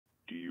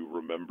Do you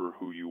remember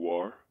who you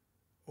are?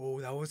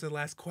 Oh, that was the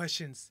last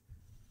questions.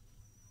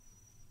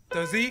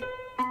 Does he?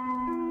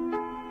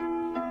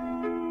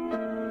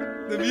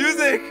 The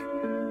music!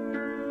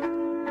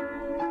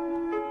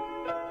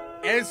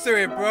 Answer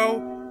it, bro.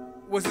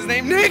 What's his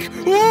name? Nick!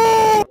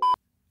 Ooh!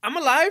 I'm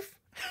alive.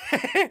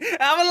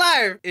 I'm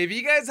alive. If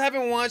you guys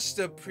haven't watched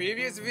the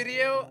previous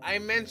video, I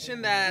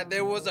mentioned that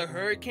there was a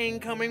hurricane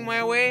coming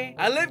my way.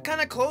 I live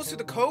kind of close to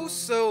the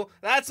coast, so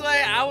that's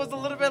why I was a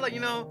little bit like, you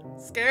know,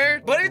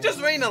 scared. But it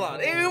just rained a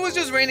lot. It was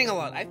just raining a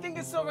lot. I think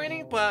it's still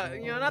raining, but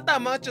you know, not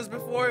that much as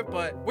before,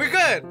 but we're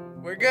good.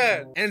 We're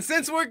good. And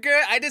since we're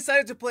good, I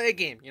decided to play a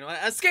game, you know,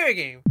 a scary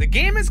game. The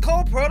game is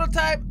called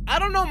Prototype. I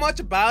don't know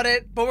much about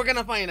it, but we're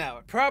gonna find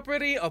out.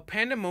 Property of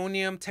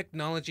Pandemonium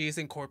Technologies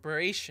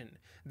Incorporation.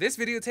 This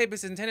videotape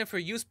is intended for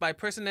use by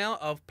personnel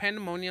of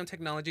Pandemonium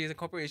Technologies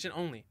Incorporation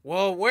only.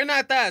 Well, we're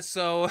not that,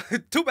 so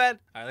too bad.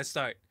 All right, let's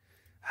start.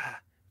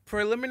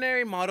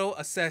 Preliminary model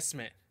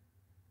assessment.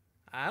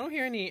 I don't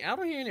hear any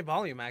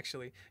volume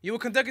actually. You will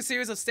conduct a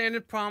series of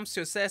standard prompts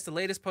to assess the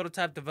latest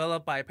prototype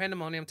developed by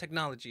Pandemonium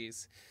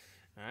Technologies.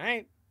 All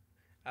right.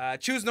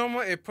 Choose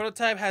normal if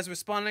prototype has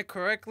responded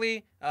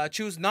correctly.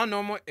 Choose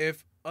non-normal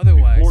if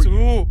otherwise. Before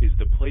you is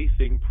the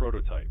plaything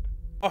prototype.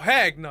 Oh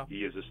heck no. He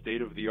is a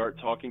state-of-the-art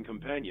talking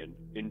companion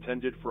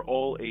intended for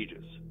all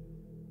ages.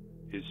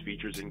 His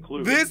features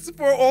include this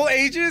for all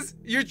ages?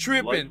 You're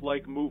tripping.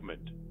 Lifelike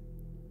movement,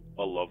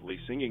 a lovely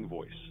singing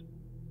voice,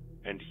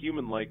 and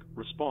human-like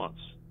response.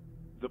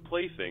 The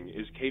plaything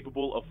is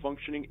capable of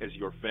functioning as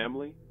your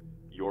family,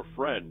 your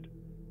friend,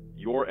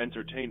 your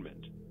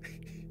entertainment.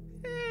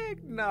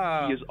 Heck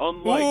no. He is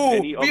unlike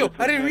any other companion.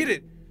 I didn't read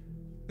it.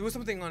 There was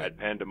something on it. At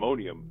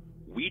Pandemonium,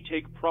 we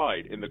take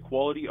pride in the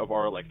quality of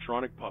our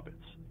electronic puppets,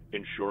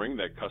 ensuring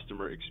that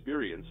customer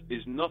experience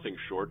is nothing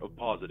short of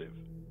positive.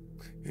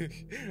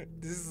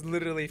 This is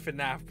literally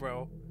FNAF,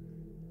 bro.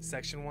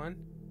 Section 1.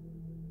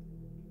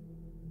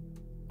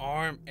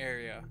 Arm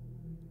area.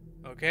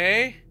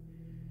 Okay.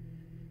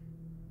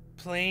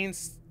 Playing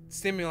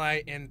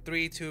stimuli in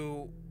 3,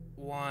 2,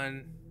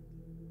 1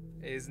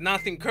 is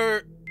nothing,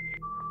 Kurt.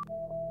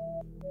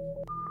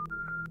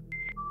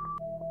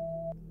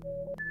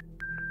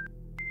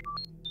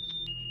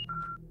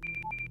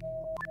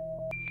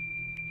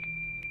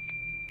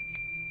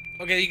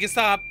 Okay, you can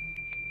stop.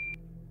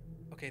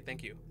 Okay,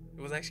 thank you.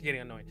 It was actually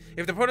getting annoying.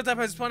 If the prototype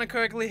has responded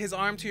correctly, his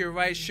arm to your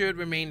right should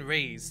remain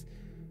raised.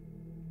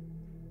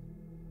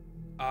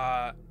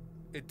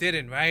 It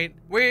didn't, right?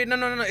 Wait,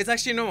 no. It's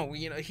actually normal.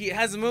 You know, he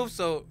hasn't moved,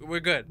 so we're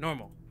good.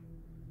 Normal.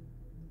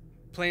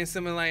 Playing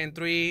similar in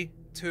 3,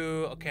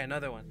 2. Okay,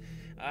 another one.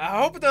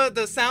 I hope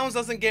the sounds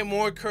doesn't get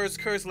more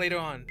curse later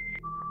on.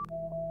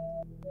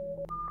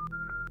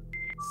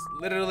 It's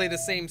literally the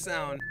same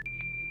sound.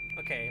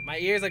 Okay, my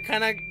ears are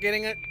kind of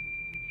getting it.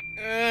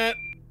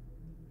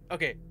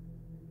 Okay.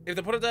 If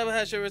the prototype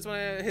has should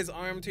respond, his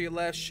arm to your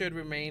left should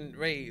remain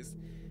raised.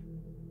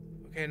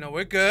 Okay, no,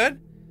 we're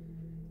good.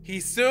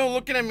 He's still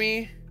looking at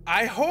me.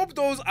 I hope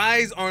those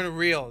eyes aren't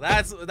real.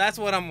 That's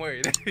what I'm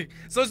worried.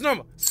 So it's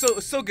normal.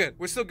 So good.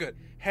 We're still good.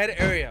 Head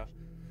area.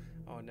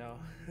 Oh no.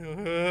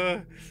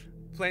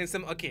 Playing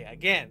some. Okay,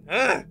 again.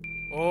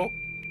 Oh.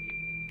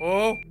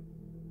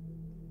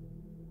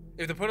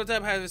 If the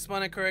prototype has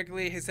responded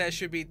correctly, his head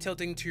should be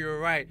tilting to your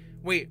right.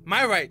 Wait,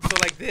 my right. So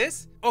like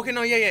this? Okay,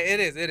 no, yeah, it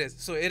is.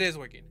 So it is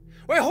working.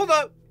 Wait, hold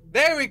up.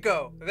 There we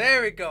go.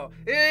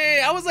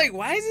 Yeah, I was like,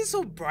 why is it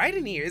so bright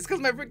in here? It's because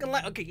my freaking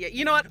light. Okay, yeah,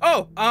 you know what?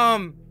 Oh,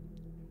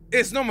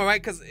 it's normal,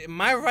 right? Because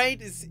my right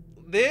is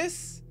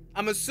this.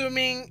 I'm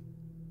assuming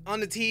on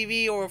the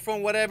TV or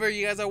from whatever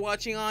you guys are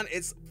watching on,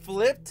 it's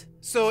flipped.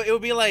 So it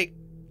would be like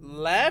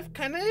left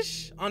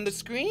kind-ish on the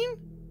screen,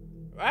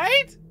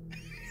 right?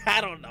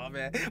 I don't know,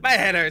 man. My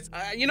head hurts.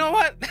 You know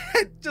what?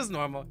 Just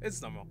normal. It's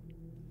normal.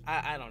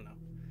 I don't know.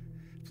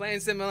 Playing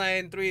similar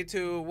in 3,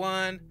 2,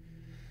 1.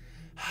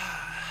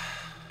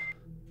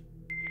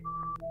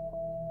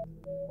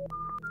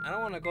 I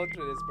don't want to go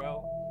through this,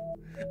 bro.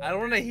 I don't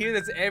want to hear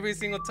this every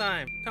single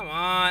time. Come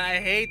on. I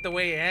hate the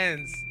way it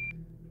ends.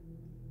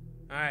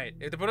 Alright.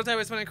 If the prototype is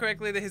responding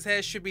correctly, then his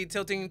head should be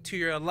tilting to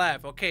your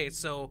left. Okay,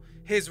 so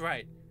his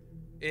right.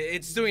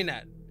 It's doing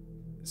that.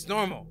 It's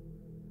normal.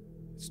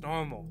 It's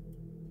normal.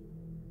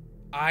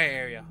 Eye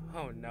area.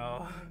 Oh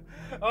no.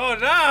 Oh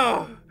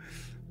no!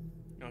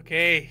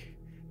 Okay.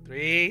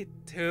 3,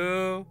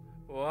 2,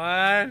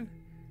 1.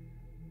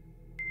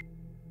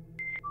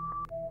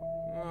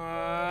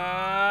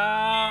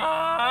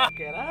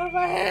 Get out of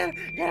my head!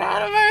 Get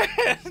out of my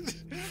head!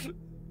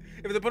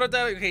 If the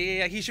prototype, okay,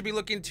 yeah, he should be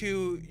looking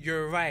to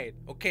your right.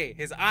 Okay,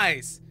 his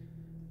eyes.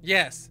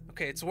 Yes.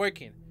 Okay, it's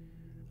working.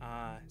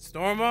 It's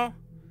normal.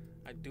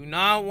 I do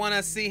not want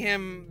to see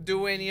him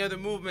do any other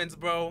movements,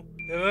 bro.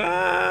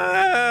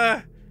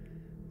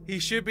 He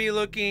should be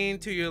looking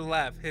to your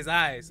left. His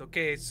eyes.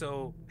 Okay,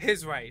 so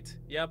his right.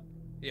 Yep.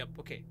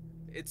 Okay.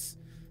 It's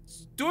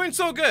doing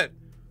so good.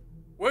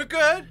 We're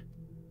good.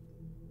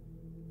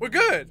 We're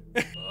good.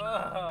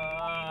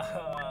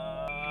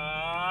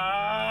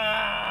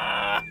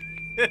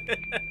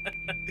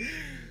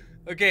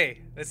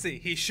 Okay, let's see.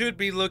 He should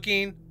be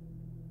looking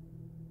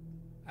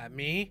at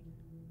me.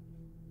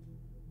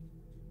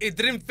 It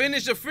didn't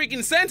finish the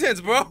freaking sentence,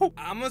 bro.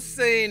 I'm gonna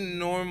say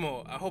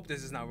normal. I hope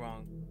this is not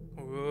wrong.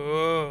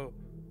 Whoa.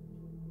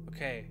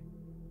 Okay.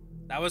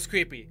 That was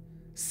creepy.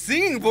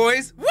 Singing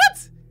voice?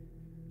 What?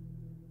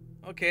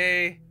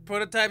 Okay.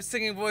 Prototype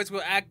singing voice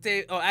will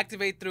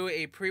activate through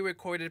a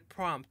pre-recorded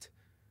prompt.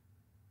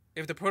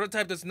 If the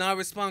prototype does not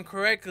respond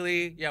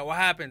correctly, yeah, what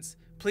happens?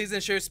 Please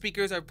ensure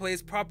speakers are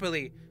placed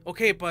properly.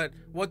 Okay, but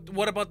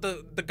what about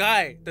the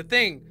guy, the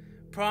thing?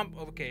 Prompt.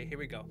 Okay, here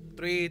we go.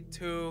 3,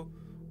 2,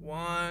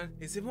 1.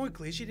 Is it more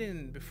glitchy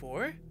than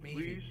before? Maybe.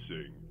 Please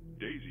sing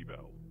Daisy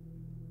Bell.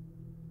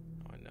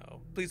 Oh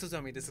no! Please don't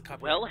tell me this is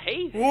copyright. Well,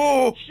 hey there.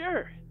 Whoa!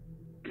 Sure.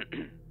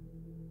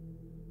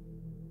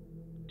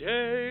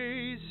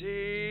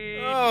 Daisy.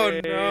 Oh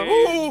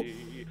no!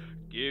 Daisy,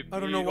 give I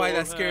don't me know why your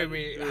that scared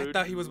me. hand I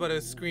thought he was about to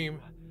to scream.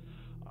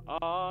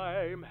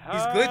 I'm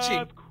He's glitching.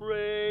 half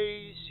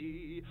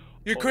crazy.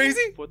 You're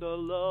crazy? For the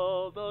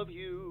love of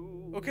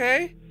you.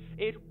 Okay.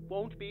 It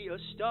won't be a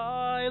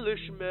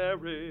stylish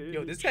marriage.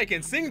 Yo, this guy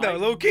can sing though, I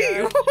low key.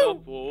 can't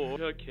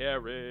afford a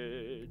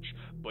carriage,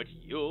 but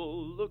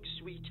you'll look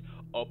sweet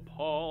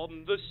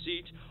upon the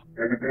seat.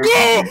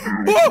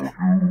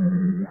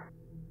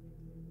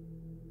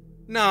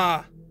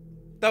 Nah,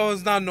 that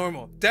was not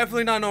normal.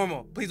 Definitely not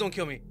normal. Please don't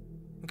kill me.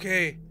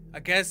 Okay, I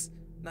guess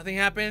nothing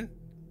happened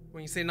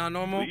when you say not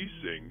normal. Please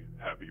sing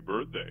Happy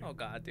Birthday. Oh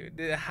god, dude.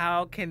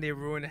 How can they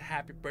ruin a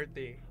happy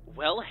birthday?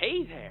 Well,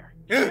 hey there.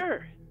 Yeah.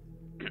 Sure.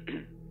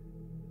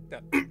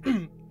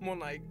 More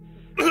like.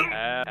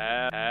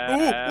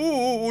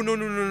 Ooh,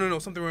 No.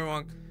 Something went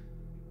wrong.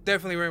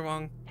 Definitely went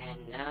wrong.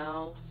 And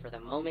now, for the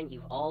moment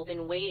you've all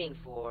been waiting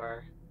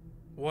for.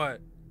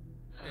 What?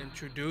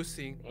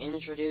 Introducing.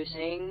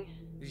 Introducing.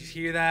 Did you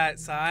hear that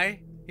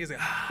sigh? He's like,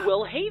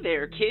 Well, hey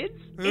there, kids.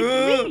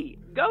 It's me,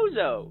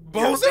 Gozo.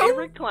 Your Bozo?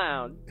 favorite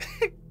clown.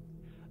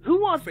 Who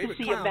wants favorite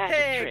to see clown. a magic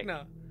Heck trick?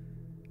 no.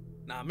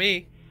 Not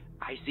me.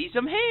 I see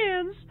some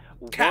hands.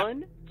 Cap.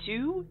 1,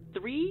 2,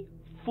 3,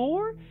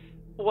 4.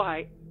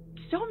 Why,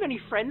 so many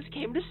friends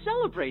came to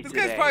celebrate This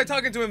today. guy's probably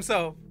talking to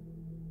himself.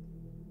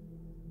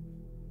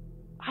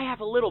 I have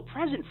a little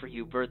present for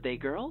you, birthday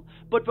girl.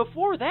 But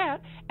before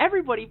that,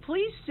 everybody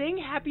please sing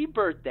happy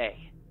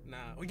birthday.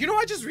 Nah. You know,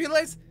 I just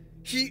realized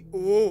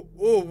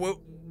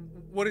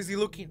what is he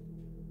looking?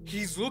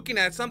 He's looking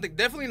at something.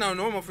 Definitely not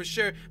normal for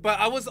sure. But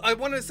I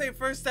wanted to say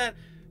first that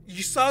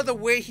you saw the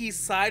way he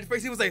sighed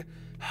first. He was like,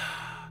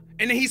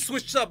 and then he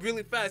switched up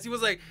really fast. He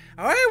was like,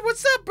 all right,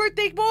 what's up,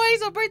 birthday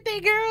boys or birthday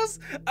girls?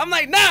 I'm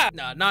like, nah,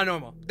 not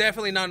normal.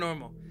 Definitely not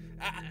normal.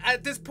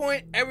 At this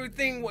point,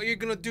 everything what you're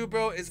gonna do,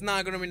 bro, is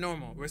not gonna be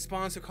normal.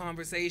 Response to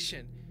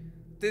conversation.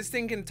 This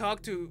thing can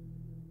talk to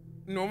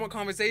normal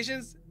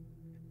conversations.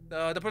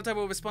 The prototype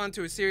will respond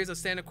to a series of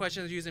standard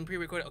questions using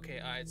pre-recorded. Okay,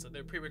 all right, so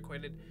they're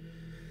pre-recorded.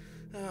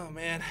 Oh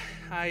man,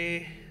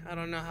 I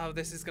don't know how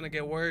this is gonna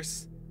get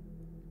worse.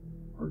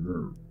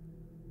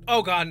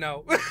 Oh god,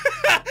 no.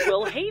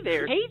 Well, hey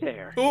there, hey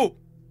there. Oh,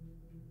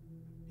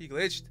 he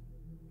glitched.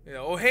 Yeah,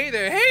 oh hey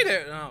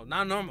there. No,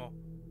 not normal.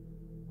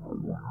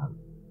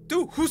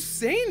 Dude, who's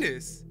saying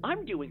this?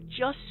 I'm doing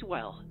just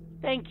swell.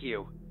 Thank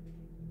you.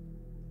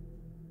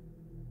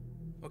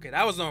 Okay,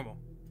 that was normal.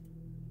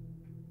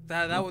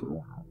 That was.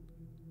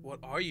 What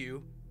are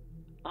you?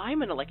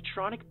 I'm an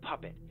electronic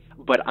puppet,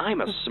 but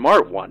I'm a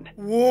smart one.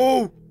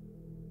 Whoa!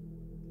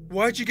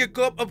 Why'd you get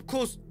up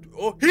close?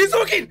 Oh, he's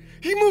looking!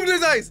 He moved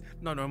his eyes!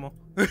 Not normal.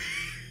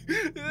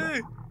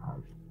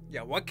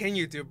 Yeah, what can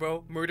you do,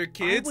 bro? Murder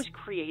kids? I was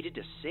created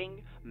to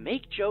sing,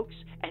 make jokes,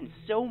 and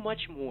so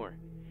much more.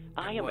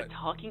 I am what? a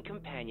talking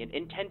companion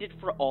intended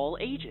for all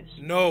ages.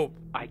 No.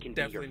 I can be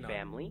definitely your not.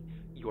 family,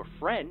 your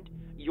friend,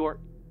 your...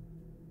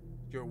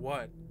 Your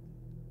what?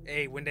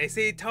 Hey, when they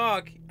say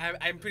talk,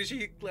 I'm pretty sure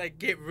you like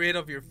get rid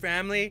of your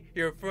family,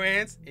 your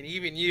friends, and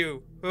even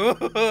you.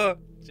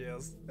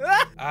 Chills.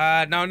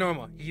 Not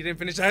normal. He didn't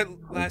finish that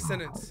last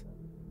sentence.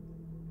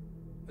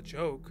 A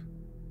joke?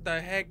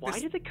 The heck? Why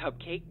did the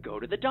cupcake go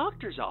to the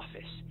doctor's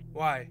office?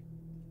 Why?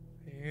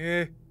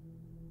 Eh.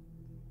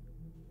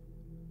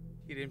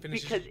 He didn't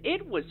finish. Because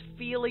it was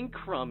feeling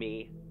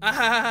crummy.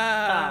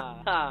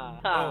 Ah.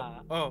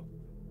 Ha. Oh,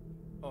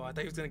 I thought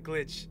he was gonna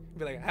glitch.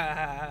 Be like,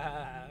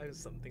 or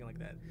something like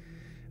that.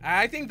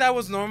 I think that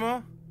was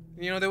normal.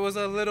 You know, there was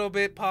a little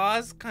bit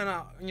pause, kind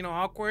of,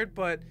 awkward,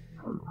 but.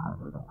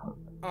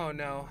 Oh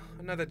no,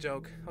 another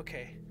joke.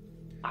 Okay.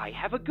 I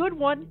have a good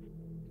one.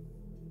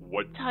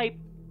 What Type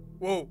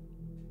Whoa.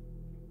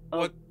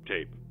 What?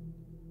 tape?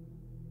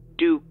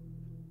 do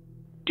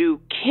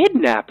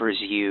kidnappers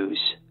use?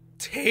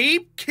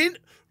 Tape?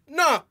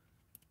 Nah.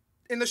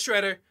 In the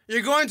shredder.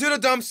 You're going to the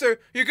dumpster.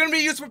 You're gonna be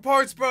used for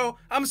parts, bro.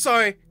 I'm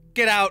sorry.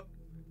 Get out.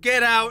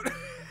 Get out.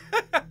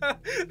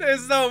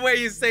 There's no way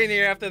you're staying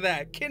here after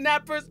that.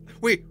 Kidnappers?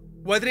 Wait,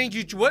 why didn't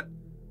you... What?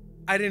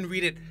 I didn't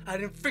read it. I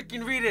didn't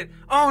freaking read it.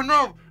 Oh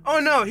no. Oh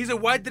no. He said,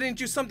 why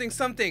didn't you something?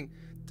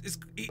 He's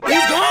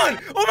gone.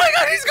 Oh my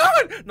god, he's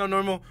gone. Not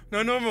normal.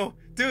 Not normal.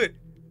 Dude.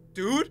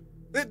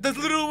 That's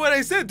literally what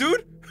I said,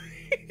 dude.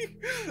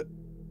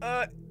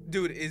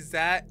 Dude, is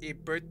that a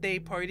birthday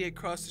party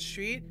across the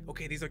street?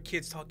 Okay, these are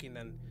kids talking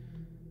then.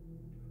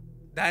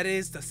 That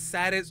is the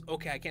saddest.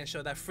 Okay, I can't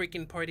show that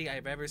freaking party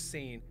I've ever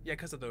seen. Yeah,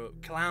 because of the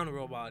clown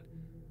robot.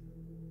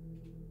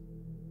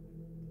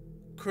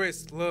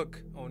 Chris,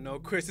 look. Oh no,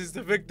 Chris is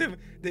the victim.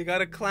 They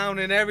got a clown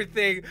and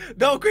everything.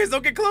 No, Chris,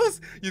 don't get close.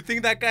 You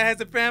think that guy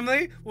has a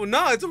family? Well,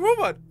 no, it's a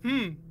robot.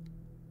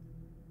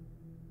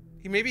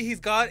 Maybe he's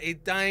got a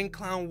dying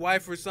clown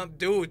wife or something.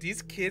 Dude,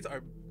 these kids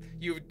are,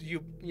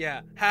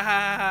 yeah. Ha ha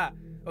ha ha.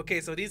 Okay,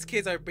 so these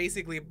kids are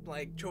basically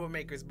like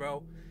troublemakers,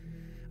 bro.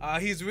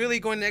 He's really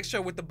going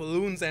extra with the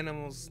balloons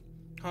animals.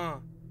 Huh.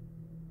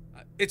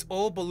 It's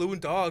all balloon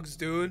dogs,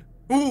 dude.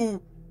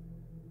 Ooh.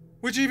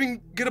 Where'd you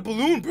even get a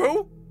balloon,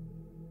 bro?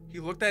 He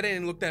looked at it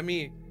and looked at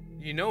me.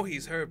 You know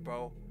he's hurt,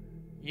 bro.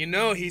 You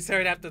know he's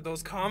hurt after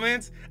those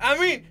comments. I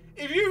mean,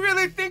 if you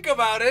really think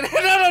about it,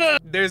 no.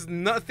 There's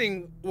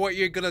nothing what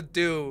you're gonna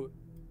do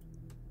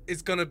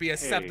is gonna be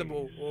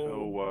acceptable. Hey,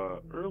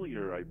 so,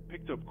 earlier I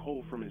picked up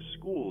Cole from his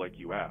school like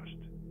you asked.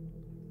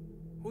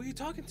 Who are you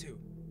talking to?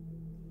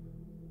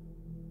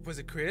 Was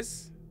it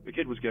Chris? The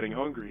kid was getting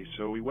hungry,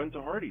 so we went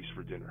to Hardee's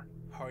for dinner.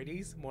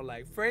 Hardee's? More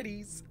like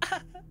Freddy's.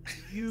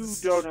 You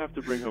don't have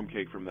to bring home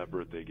cake from that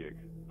birthday gig.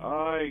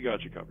 I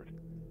got you covered.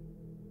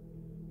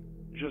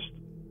 Just...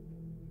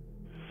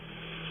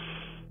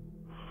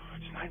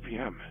 It's 9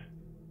 p.m.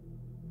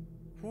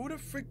 Who the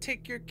frick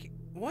take your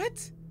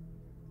what?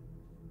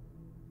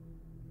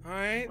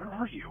 Alright. Where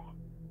are you?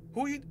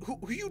 Who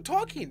are you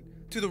talking?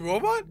 To the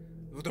robot?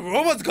 The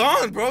robot's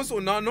gone, bro, so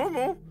not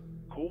normal.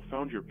 Cole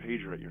found your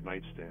pager at your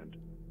nightstand.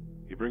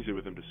 He brings it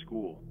with him to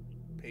school.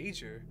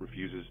 Pager?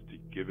 Refuses to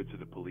give it to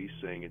the police,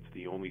 saying it's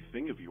the only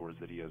thing of yours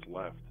that he has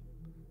left.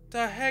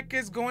 The heck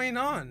is going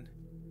on?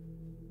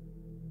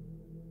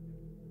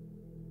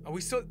 Are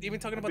we still even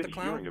talking about the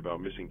clown? I've been hearing about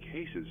missing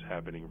cases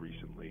happening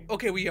recently.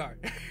 Okay, we are.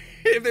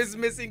 If there's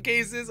missing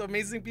cases or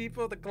missing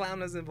people, the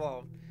clown is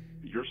involved.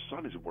 Your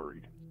son is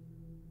worried.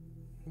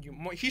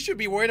 He should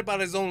be worried about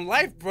his own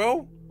life,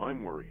 bro.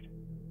 I'm worried.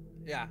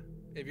 Yeah.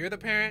 If you're the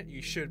parent,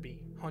 you should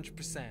be.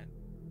 100%.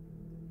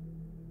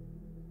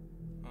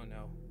 Oh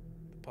no.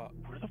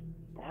 Where the f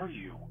are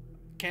you?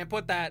 Can't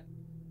put that.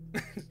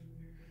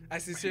 I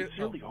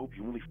sincerely hope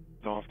you only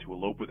f***ed off to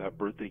elope with that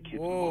birthday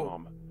kid's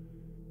mom.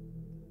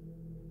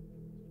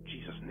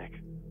 Jesus,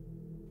 Nick.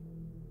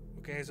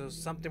 Okay, so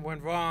something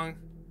went wrong.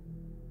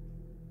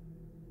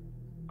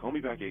 Call me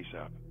back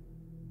ASAP.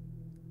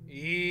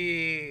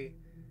 Eee.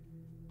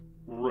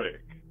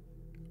 Rick.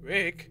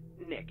 Rick?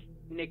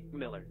 Nick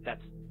Miller.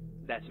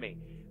 That's me.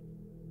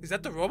 Is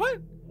that the robot?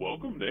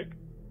 Welcome, Nick.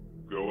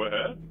 Go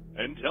ahead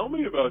and tell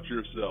me about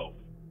yourself.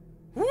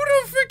 Who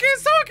the frick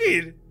is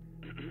talking?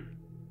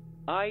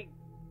 I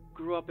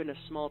grew up in a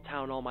small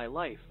town all my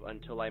life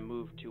until I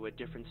moved to a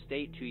different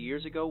state 2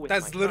 years ago with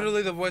That's my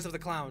literally son. the voice of the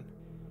clown.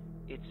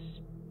 It's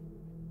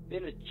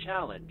been a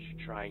challenge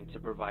trying to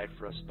provide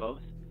for us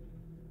both.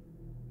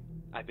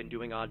 I've been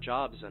doing odd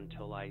jobs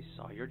until I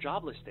saw your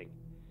job listing.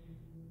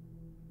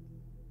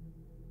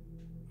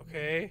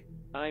 Okay.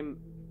 I'm,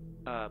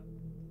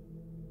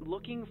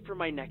 looking for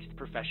my next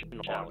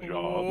professional challenge.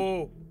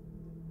 Oh.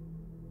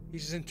 He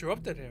just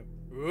interrupted him.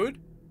 Rude?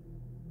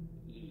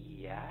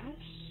 Yes?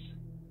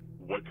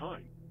 What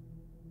kind?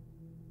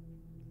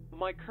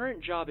 My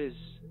current job is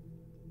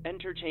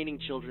entertaining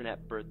children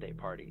at birthday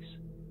parties.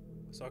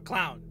 So a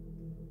clown.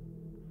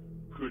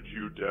 Could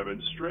you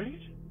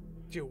demonstrate?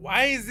 Dude,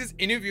 why is this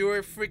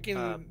interviewer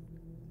freaking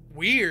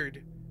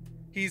weird?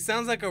 He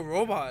sounds like a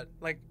robot.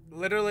 Like,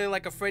 literally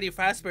like a Freddy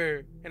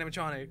Fazbear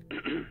animatronic.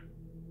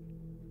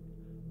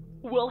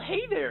 Well,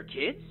 hey there,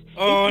 kids.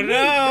 Oh, it's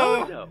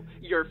no. me, Bozo,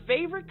 your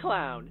favorite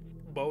clown.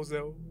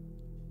 Bozo.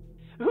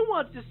 Who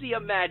wants to see a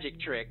magic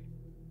trick?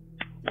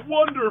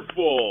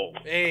 Wonderful.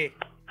 Hey.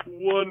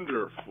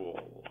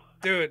 Wonderful.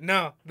 Dude,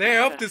 no.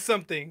 They're up to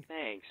something.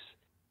 Thanks.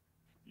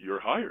 You're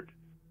hired.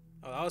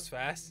 Oh, that was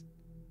fast.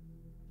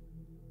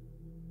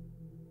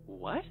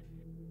 What?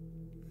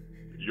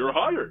 You're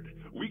hired.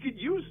 We could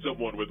use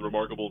someone with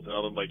remarkable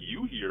talent like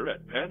you here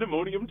at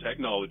Pandemonium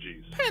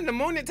Technologies.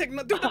 Pandemonium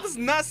Technologies? Dude, that does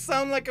not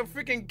sound like a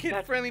freaking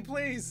kid-friendly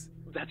place.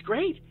 That's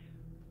great.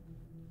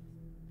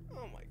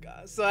 Oh my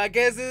god. So I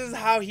guess this is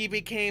how he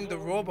became the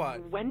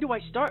robot. When do I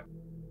start?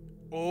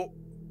 Oh.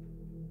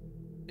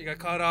 He got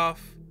cut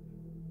off.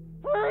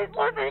 Please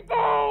let me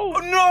go! Oh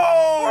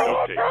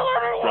no! Okay,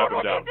 strap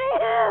him down.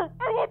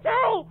 I will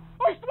tell!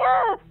 I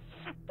swear!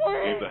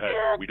 Please, Leave the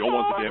head. We don't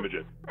want to damage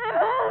it. It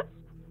hurts!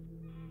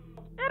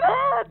 It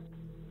hurts!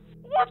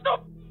 What the f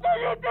are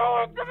you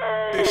doing to me?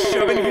 They're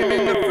shoving him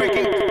in the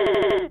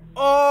freaking...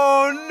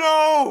 Oh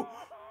no!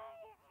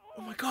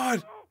 Oh my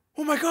god!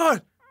 Oh my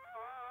god!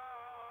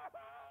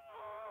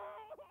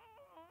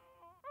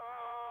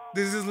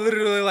 This is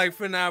literally like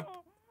FNAF.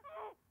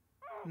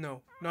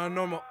 No, not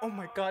normal. Oh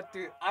my god,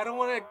 dude. I don't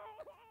want to...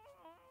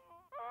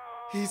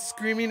 He's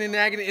screaming in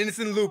agony,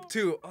 innocent loop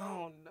too.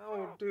 Oh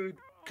no, dude.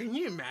 Can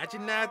you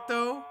imagine that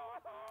though?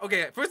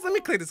 Okay, first let me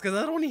click this because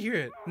I don't want to hear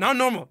it. Not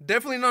normal.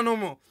 Definitely not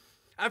normal.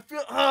 I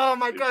feel, oh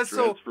my God, His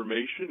so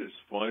transformation is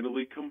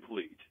finally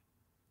complete.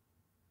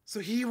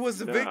 he was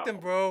the Now, victim,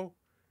 bro.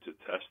 To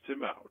test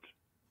him out.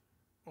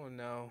 Oh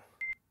no.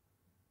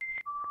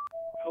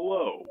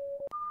 Hello.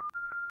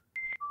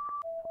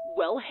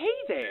 Well, hey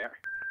there.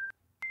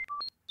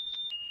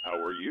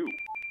 How are you?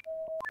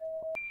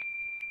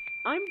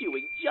 I'm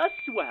doing just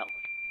well.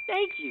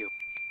 Thank you.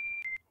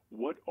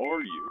 What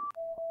are you?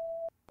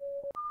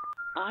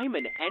 I'm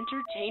an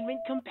entertainment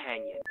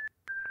companion.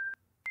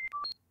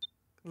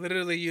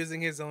 Literally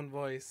using his own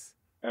voice.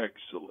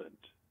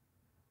 Excellent.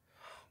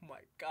 Oh my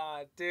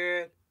God,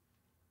 dude.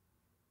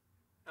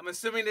 I'm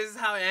assuming this is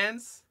how it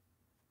ends.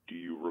 Do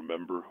you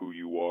remember who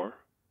you are?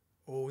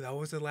 Oh, that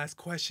was the last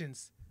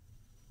questions.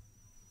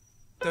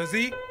 Does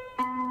he?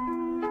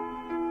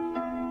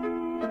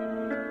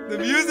 The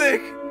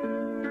music!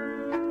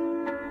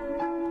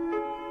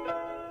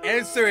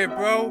 Answer it,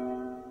 bro.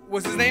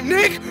 What's his name?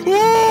 Nick!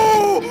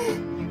 Ooh!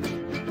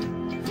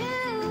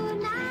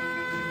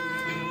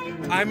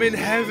 I'm in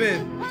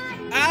heaven.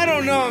 I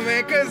don't know,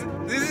 man, because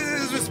this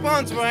is his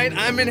response, right?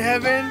 I'm in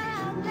heaven.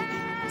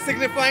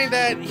 Signifying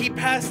that he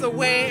passed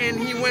away and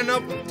he went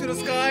up to the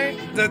sky.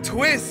 The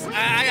twist,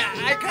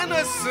 I kind of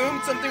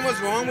assumed something was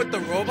wrong with the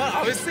robot,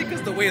 obviously,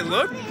 because the way it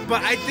looked,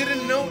 but I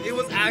didn't know it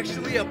was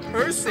actually a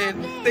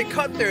person. They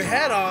cut their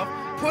head off,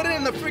 put it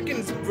in the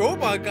freaking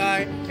robot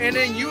guy, and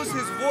then use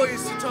his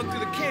voice to talk to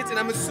the kids. And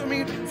I'm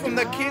assuming from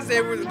the kids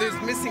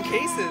there's missing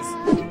cases.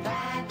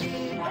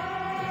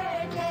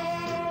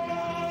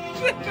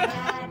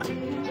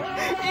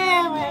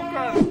 Oh my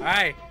God. All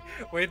right,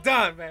 we're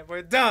done, man.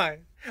 We're done.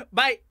 Bye.